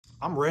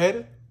I'm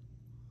ready.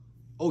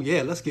 Oh,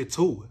 yeah, let's get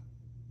to it.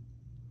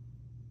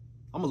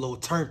 I'm a little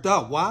turned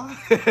up. Why?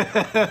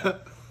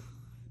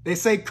 They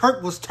say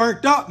Kirk was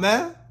turned up,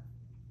 man.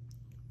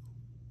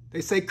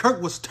 They say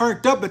Kirk was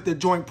turned up at the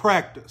joint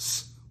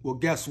practice. Well,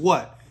 guess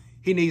what?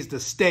 He needs to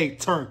stay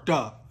turned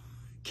up.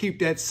 Keep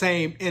that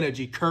same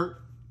energy,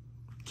 Kirk.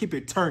 Keep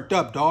it turned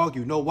up, dog.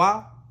 You know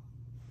why?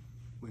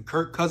 When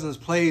Kirk Cousins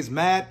plays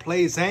mad,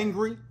 plays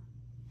angry,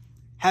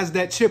 has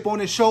that chip on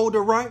his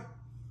shoulder, right?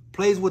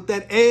 Plays with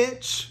that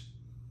edge,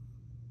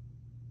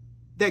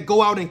 that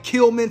go out and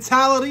kill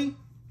mentality,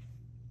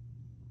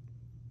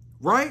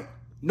 right?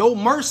 No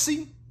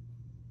mercy.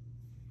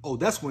 Oh,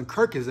 that's when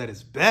Kirk is at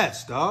his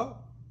best, dog.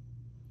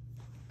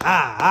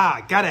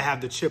 Gotta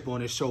have the chip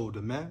on his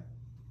shoulder, man.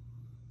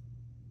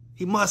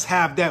 He must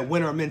have that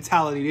winner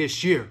mentality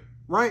this year,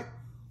 right?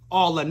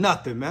 All or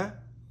nothing, man.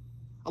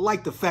 I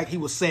like the fact he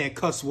was saying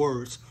cuss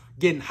words,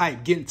 getting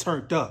hyped, getting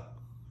turned up,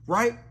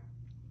 right?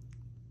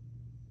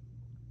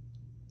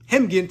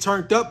 Him getting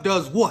turned up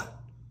does what?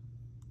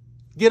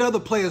 Get other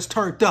players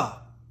turned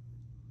up.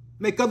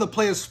 Make other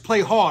players play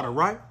harder,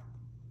 right?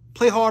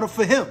 Play harder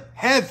for him,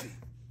 heavy.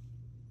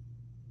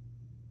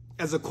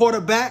 As a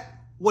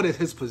quarterback, what is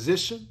his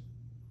position?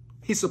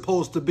 He's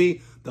supposed to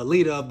be the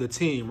leader of the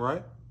team,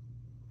 right?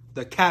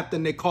 The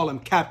captain, they call him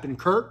Captain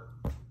Kirk.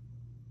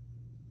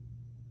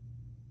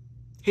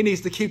 He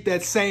needs to keep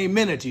that same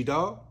energy,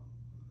 dog.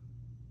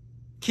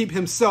 Keep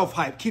himself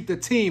hyped. Keep the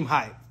team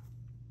hyped.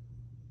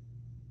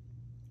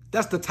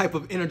 That's the type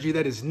of energy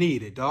that is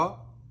needed, dog.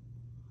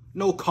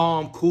 No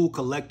calm, cool,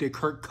 collected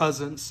Kirk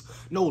Cousins.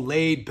 No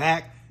laid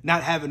back,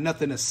 not having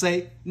nothing to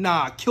say.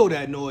 Nah, kill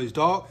that noise,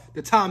 dog.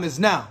 The time is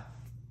now.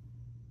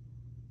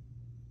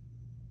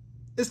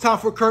 It's time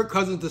for Kirk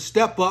Cousins to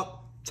step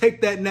up,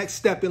 take that next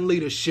step in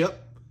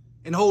leadership,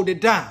 and hold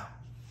it down.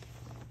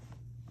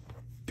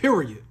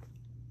 Period.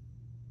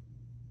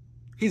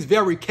 He's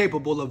very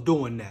capable of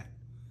doing that.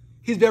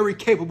 He's very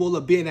capable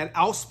of being that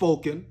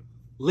outspoken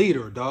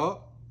leader,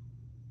 dog.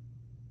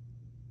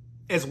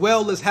 As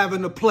well as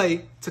having the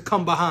play to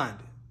come behind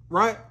it,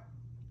 right?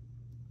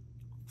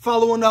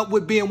 Following up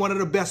with being one of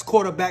the best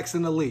quarterbacks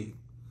in the league.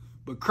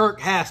 But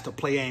Kirk has to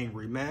play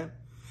angry, man.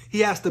 He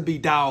has to be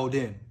dialed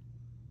in.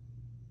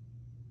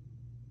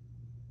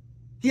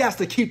 He has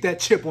to keep that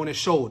chip on his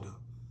shoulder.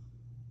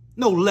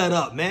 No let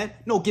up, man.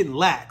 No getting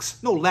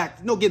lax. No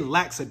getting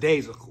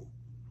lackadaisical.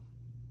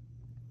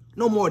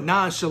 No more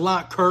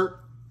nonchalant,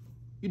 Kirk.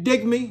 You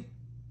dig me?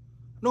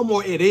 No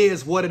more it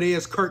is what it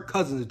is, Kirk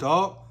Cousins,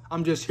 dog.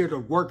 I'm just here to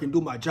work and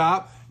do my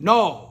job.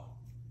 No.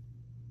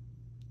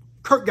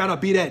 Kirk gotta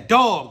be that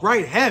dog,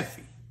 right?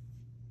 Heavy.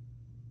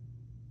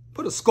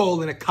 Put a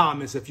skull in the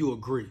comments if you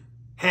agree.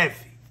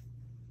 Heavy.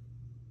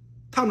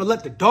 Time to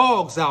let the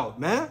dogs out,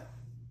 man.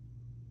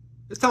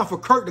 It's time for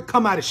Kirk to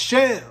come out of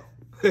shell.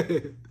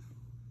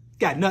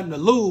 Got nothing to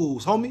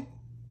lose, homie.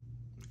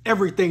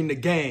 Everything to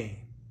gain.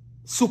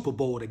 Super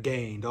Bowl to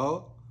gain,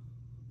 dog.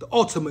 The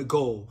ultimate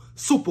goal.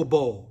 Super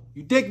Bowl.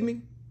 You dig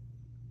me?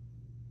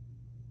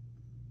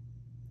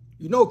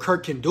 You know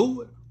Kirk can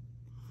do it.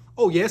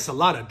 Oh, yeah, it's a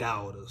lot of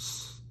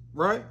doubters,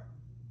 right?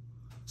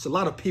 It's a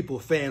lot of people,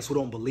 fans who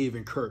don't believe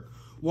in Kirk,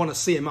 want to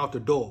see him out the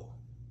door.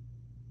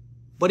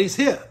 But he's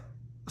here.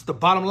 That's the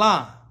bottom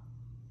line.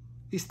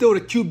 He's still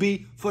the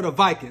QB for the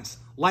Vikings,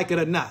 like it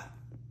or not.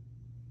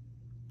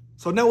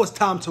 So now it's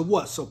time to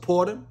what?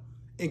 Support him,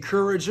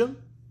 encourage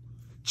him,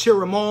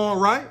 cheer him on,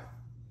 right?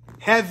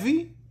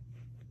 Heavy.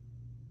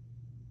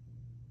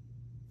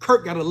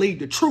 Kirk got to lead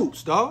the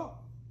troops, dog.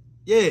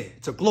 Yeah,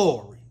 to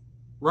glory,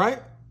 right?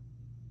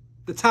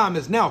 The time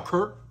is now,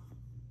 Kirk.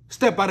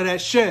 Step out of that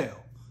shell.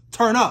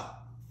 Turn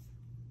up.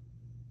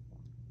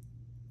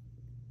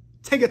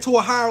 Take it to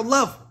a higher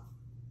level.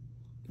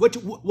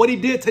 What he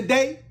did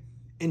today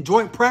in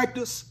joint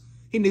practice,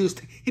 he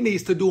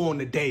needs to do on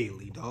the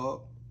daily,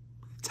 dog.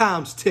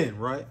 Times 10,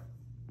 right?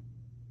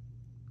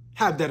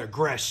 Have that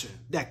aggression,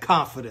 that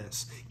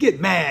confidence. Get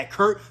mad,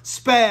 Kirk.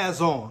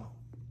 Spaz on him.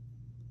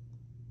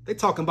 They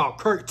talking about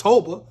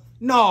Kirktober.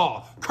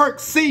 No, Kirk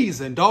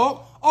season,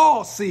 dog.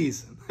 All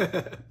season.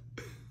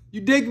 You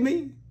dig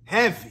me?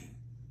 Heavy.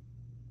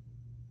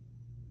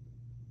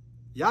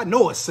 Y'all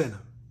know it's in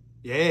him.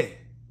 Yeah.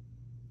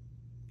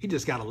 He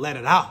just got to let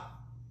it out.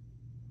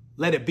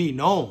 Let it be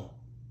known.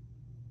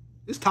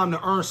 It's time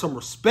to earn some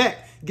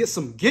respect. Get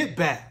some get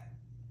back.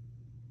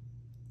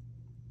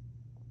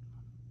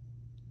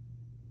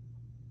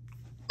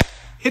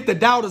 Hit the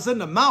doubters in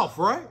the mouth,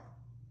 right?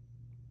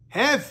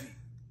 Heavy.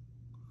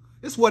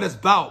 It's what it's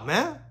about,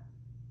 man.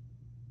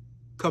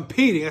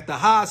 Competing at the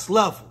highest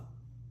level.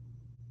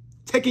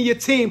 Taking your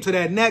team to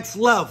that next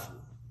level.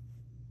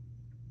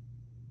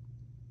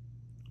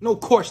 No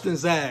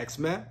questions asked,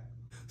 man.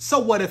 So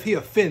what if he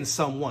offends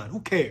someone? Who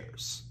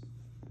cares?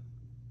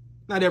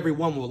 Not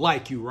everyone will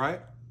like you,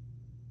 right?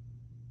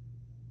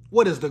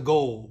 What is the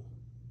goal?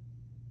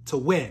 To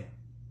win.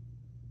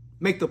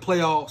 Make the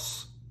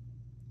playoffs.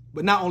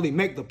 But not only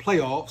make the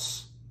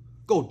playoffs,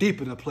 go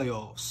deep in the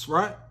playoffs,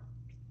 right?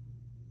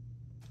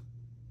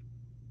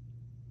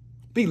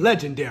 Be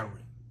legendary.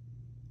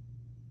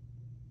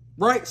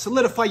 Right?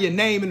 Solidify your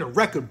name in the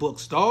record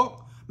books,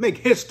 dog. Make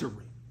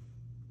history.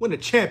 Win a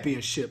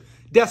championship.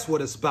 That's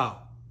what it's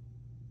about.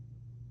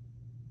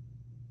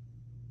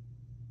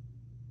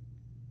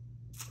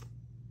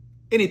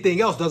 Anything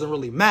else doesn't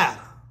really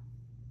matter.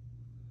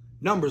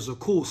 Numbers are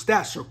cool.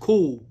 Stats are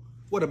cool.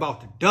 What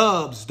about the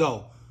dubs,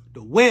 though?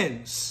 The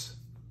wins.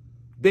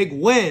 Big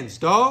wins,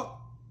 dog.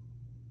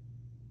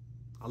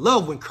 I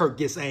love when Kirk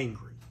gets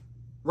angry.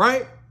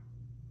 Right?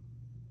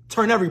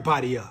 Turn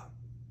everybody up.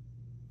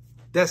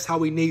 That's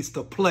how he needs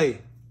to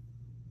play.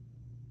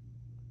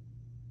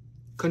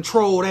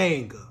 Controlled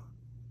anger.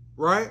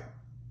 Right?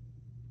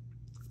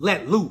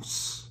 Let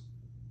loose.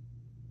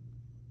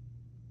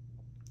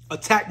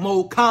 Attack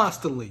mode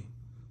constantly.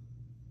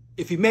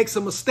 If he makes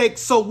a mistake,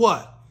 so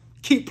what?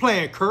 Keep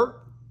playing,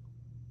 Kirk.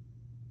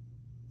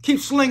 Keep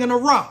slinging the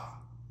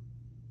rock.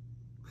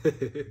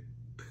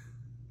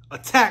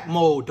 Attack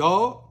mode,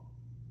 dog.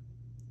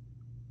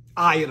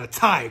 Eye of the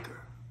tiger.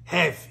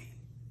 Heavy.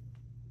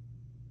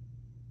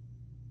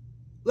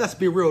 Let's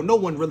be real. No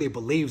one really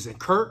believes in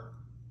Kirk.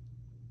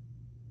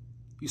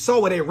 You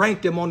saw where they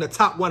ranked him on the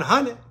top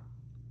 100.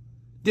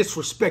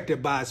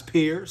 Disrespected by his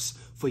peers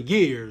for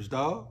years,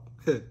 dog.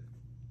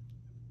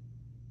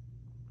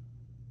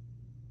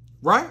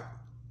 Right?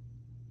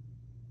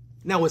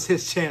 Now it's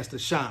his chance to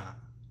shine.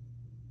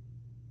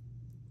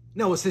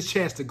 Now it's his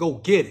chance to go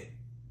get it.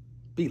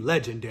 Be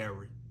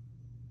legendary.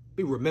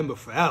 Be remembered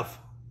forever.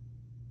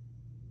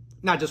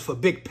 Not just for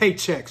big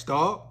paychecks,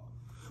 dog,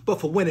 but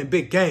for winning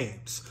big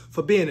games,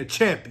 for being a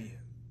champion.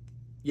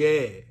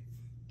 Yeah,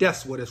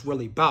 that's what it's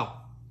really about.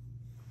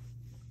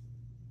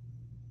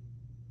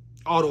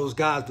 All those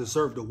guys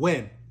deserve to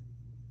win.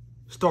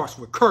 Starts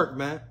with Kirk,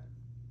 man.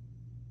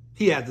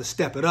 He had to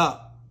step it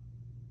up.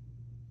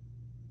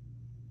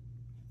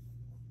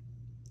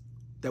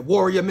 That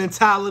warrior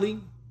mentality.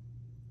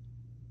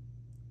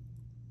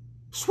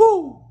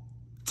 Swoo!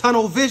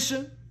 Tunnel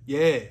vision.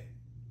 Yeah.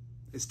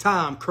 It's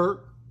time,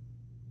 Kirk.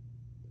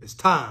 It's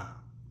time.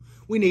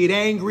 We need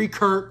angry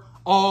Kirk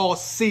all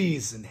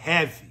season.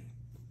 Heavy.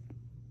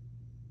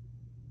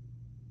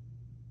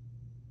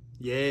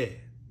 Yeah.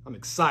 I'm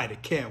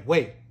excited. Can't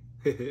wait.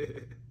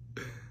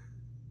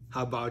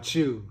 How about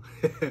you?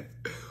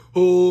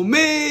 Oh,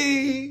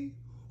 me.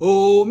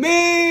 Oh,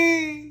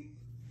 me.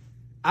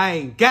 I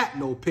ain't got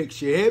no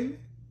picture, you hear me?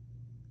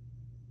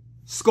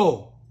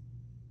 Skol.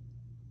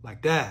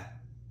 Like that.